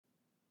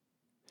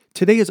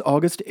Today is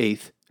August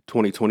 8th,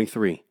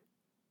 2023.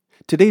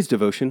 Today's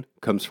devotion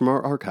comes from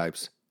our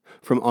archives,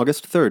 from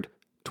August 3rd,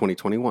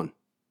 2021.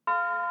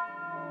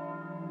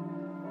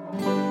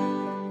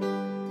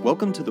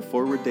 Welcome to the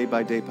Forward Day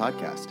by Day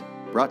podcast,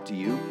 brought to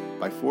you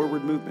by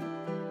Forward Movement.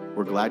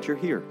 We're glad you're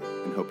here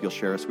and hope you'll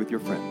share us with your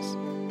friends.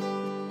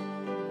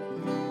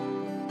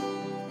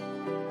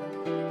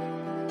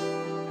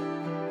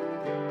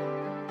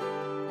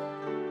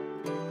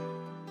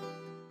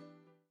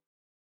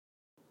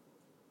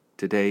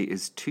 Today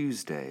is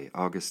Tuesday,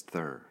 August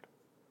 3rd.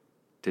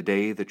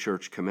 Today the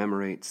Church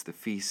commemorates the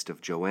feast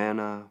of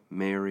Joanna,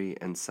 Mary,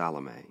 and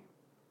Salome.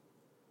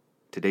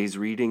 Today's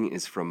reading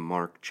is from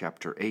Mark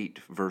chapter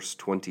 8, verse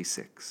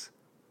 26.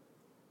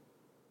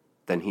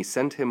 Then he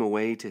sent him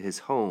away to his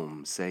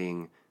home,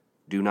 saying,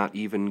 "Do not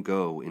even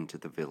go into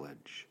the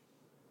village."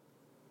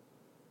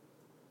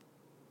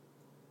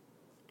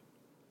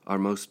 Our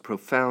most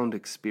profound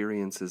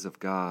experiences of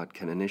God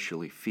can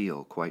initially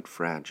feel quite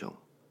fragile.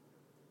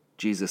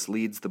 Jesus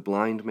leads the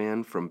blind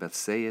man from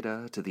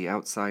Bethsaida to the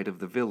outside of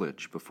the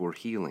village before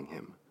healing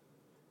him.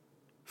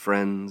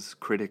 Friends,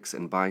 critics,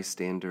 and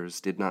bystanders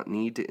did not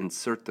need to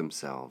insert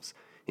themselves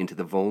into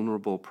the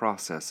vulnerable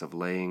process of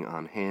laying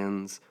on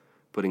hands,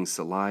 putting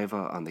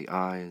saliva on the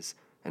eyes,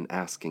 and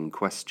asking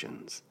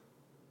questions.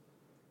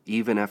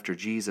 Even after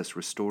Jesus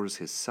restores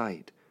his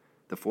sight,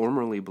 the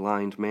formerly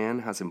blind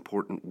man has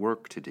important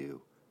work to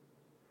do.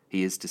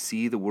 He is to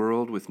see the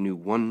world with new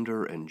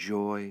wonder and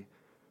joy,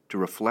 to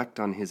reflect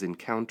on his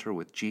encounter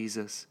with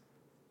Jesus,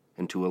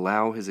 and to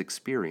allow his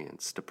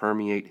experience to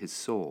permeate his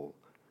soul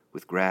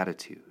with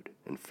gratitude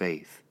and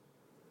faith.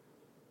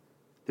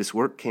 This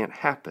work can't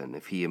happen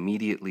if he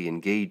immediately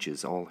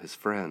engages all his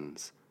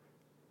friends.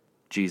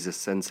 Jesus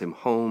sends him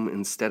home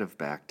instead of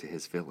back to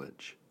his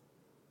village.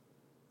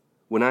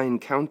 When I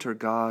encounter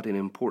God in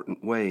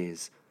important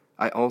ways,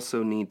 I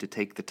also need to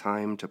take the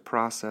time to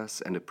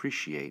process and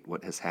appreciate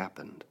what has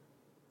happened.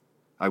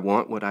 I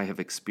want what I have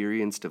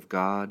experienced of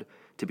God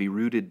to be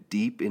rooted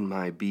deep in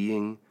my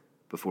being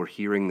before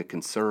hearing the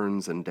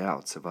concerns and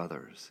doubts of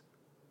others.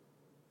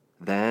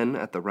 Then,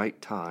 at the right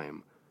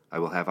time, I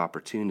will have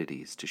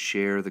opportunities to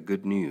share the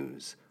good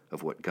news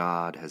of what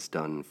God has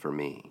done for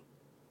me.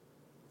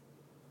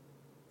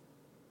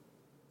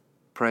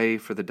 Pray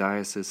for the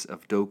Diocese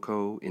of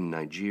Doko in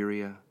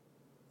Nigeria.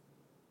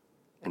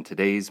 And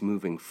today's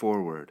moving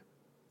forward,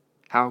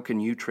 how can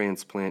you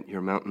transplant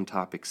your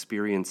mountaintop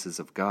experiences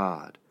of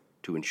God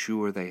to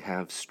ensure they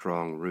have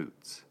strong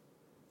roots?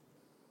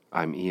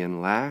 I'm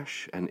Ian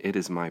Lash, and it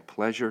is my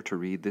pleasure to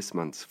read this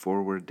month's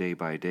Forward Day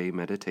by Day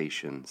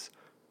Meditations,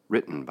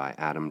 written by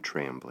Adam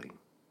Trambly.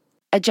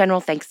 A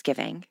general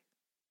thanksgiving.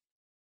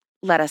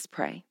 Let us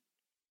pray.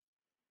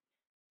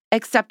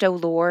 Accept, O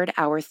Lord,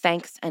 our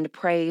thanks and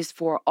praise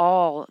for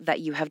all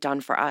that you have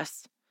done for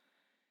us.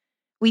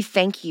 We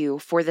thank you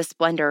for the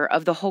splendor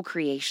of the whole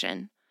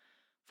creation,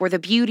 for the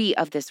beauty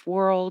of this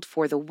world,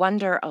 for the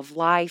wonder of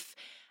life,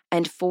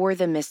 and for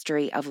the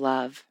mystery of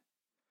love.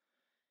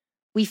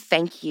 We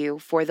thank you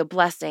for the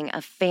blessing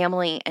of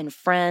family and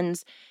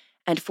friends,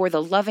 and for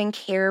the loving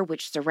care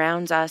which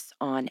surrounds us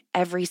on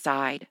every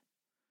side.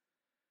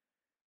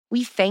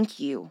 We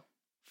thank you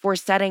for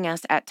setting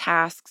us at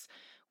tasks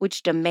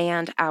which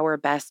demand our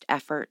best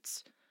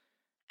efforts,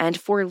 and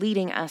for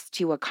leading us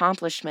to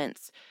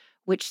accomplishments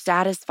which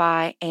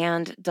satisfy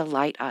and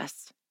delight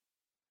us.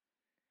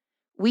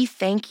 We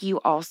thank you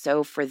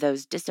also for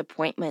those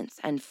disappointments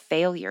and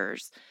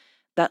failures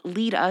that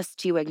lead us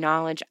to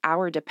acknowledge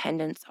our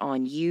dependence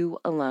on you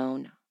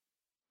alone.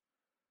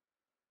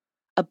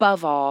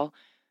 Above all,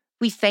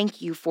 we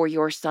thank you for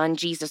your Son,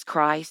 Jesus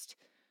Christ,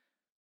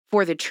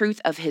 for the truth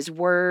of his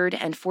word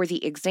and for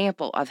the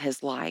example of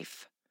his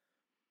life,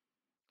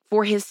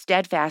 for his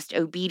steadfast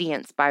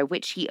obedience by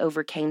which he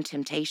overcame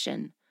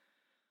temptation,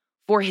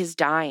 for his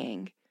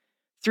dying,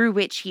 through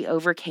which he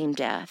overcame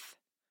death,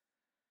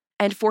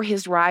 and for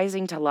his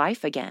rising to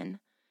life again,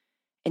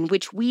 in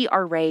which we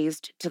are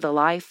raised to the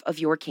life of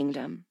your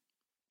kingdom.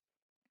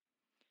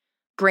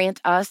 Grant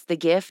us the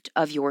gift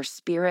of your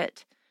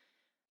Spirit,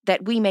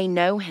 that we may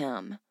know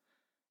him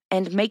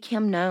and make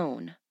him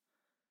known,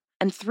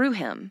 and through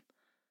him,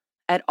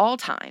 at all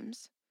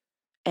times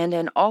and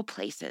in all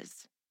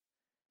places,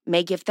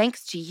 may give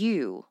thanks to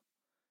you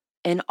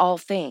in all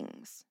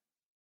things.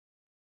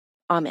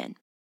 Amen.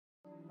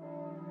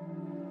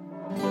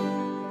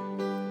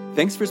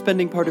 Thanks for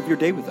spending part of your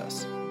day with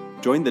us.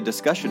 Join the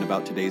discussion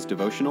about today's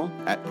devotional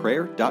at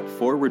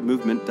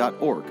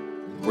prayer.forwardmovement.org,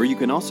 where you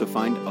can also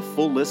find a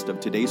full list of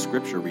today's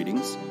scripture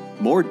readings,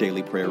 more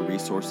daily prayer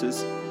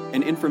resources,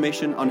 and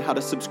information on how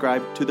to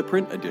subscribe to the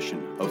print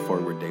edition of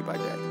Forward Day by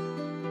Day.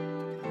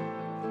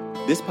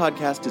 This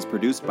podcast is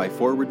produced by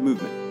Forward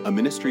Movement, a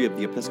ministry of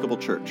the Episcopal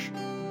Church.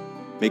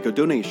 Make a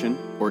donation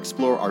or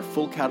explore our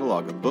full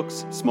catalog of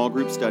books, small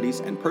group studies,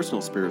 and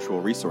personal spiritual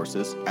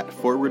resources at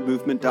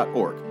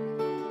forwardmovement.org.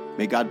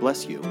 May God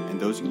bless you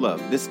and those you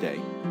love this day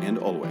and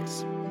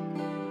always.